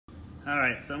All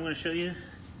right, so I'm going to show you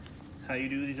how you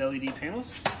do these LED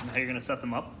panels and how you're going to set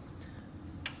them up.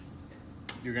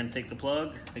 You're going to take the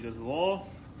plug that goes to the wall,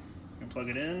 you're going to plug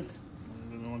it in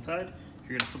on one side. You're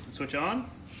going to flip the switch on.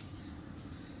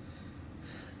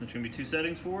 There's going to be two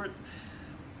settings for it.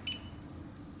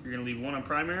 You're going to leave one on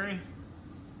primary.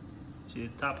 See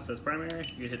the top, it says primary.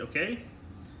 You hit OK.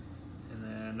 And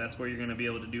then that's where you're going to be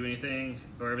able to do anything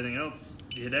or everything else.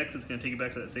 If you hit X, it's going to take you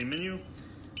back to that same menu.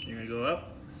 You're going to go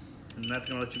up, and that's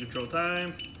going to let you control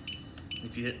time.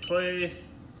 If you hit play,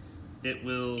 it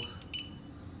will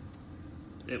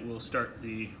start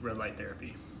the red light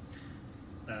therapy.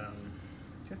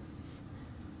 Okay.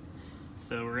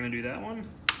 So we're going to do that one.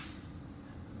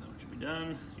 That one should be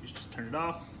done. You just turn it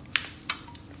off.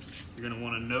 You're going to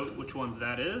want to note which ones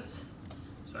that is.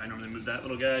 So I normally move that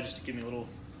little guy just to give me a little,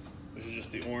 which is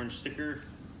just the orange sticker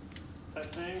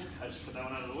type thing. I just put that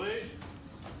one out of the way.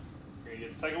 You're going to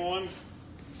get the second one.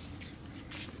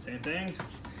 Same thing.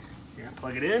 You're going to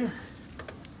plug it in.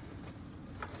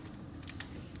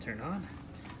 Turn on.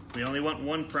 We only want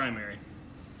one primary.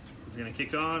 It's going to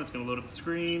kick on. It's going to load up the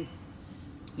screen.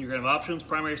 You're going to have options,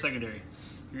 primary, secondary.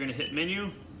 You're going to hit menu.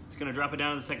 It's going to drop it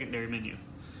down to the secondary menu.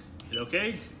 Hit OK.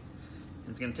 And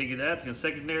it's going to take you to that. It's going to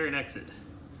secondary and exit.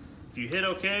 If you hit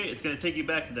OK, it's going to take you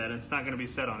back to that, and it's not going to be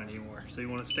set on anymore. So you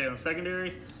want to stay on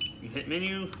secondary. You hit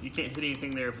menu. You can't hit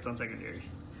anything there if it's on secondary.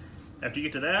 After you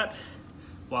get to that,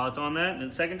 while it's on that and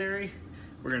it's secondary,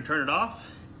 we're going to turn it off.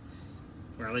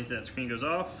 We're going to let that screen goes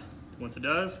off. Once it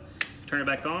does, turn it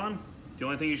back on. The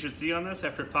only thing you should see on this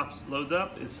after it loads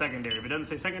up is secondary. If it doesn't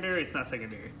say secondary, it's not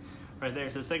secondary. Right there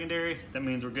it says secondary. That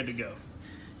means we're good to go.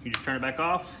 You just turn it back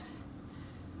off.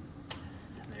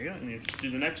 There you go. And you just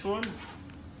do the next one.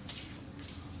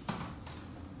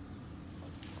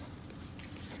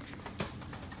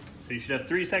 So you should have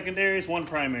 3 secondaries, 1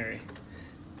 primary.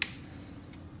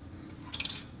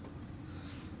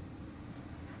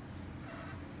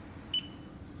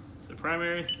 So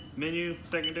primary, menu,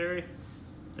 secondary.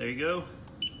 There you go.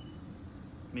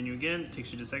 Menu again,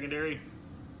 takes you to secondary.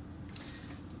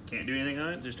 Can't do anything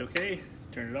on it, just OK.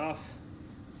 Turn it off.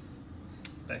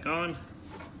 Back on.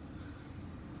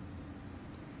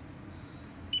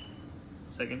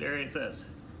 Secondary, it says.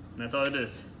 And that's all it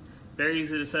is. Very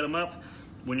easy to set them up.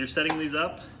 When you're setting these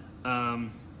up, you're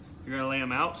gonna lay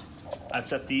them out. I've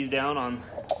set these down on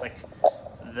like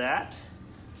that.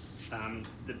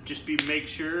 Make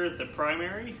sure the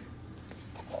primary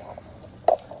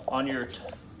on your,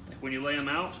 when you lay them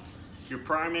out, your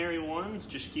primary one,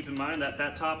 just keep in mind that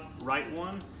that top right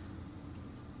one,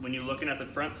 when you're looking at the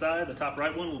front side, the top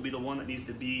right one will be the one that needs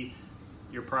to be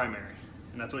your primary.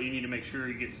 And that's what you need to make sure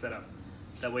you get set up.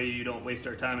 That way you don't waste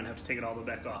our time and have to take it all the way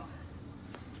back off.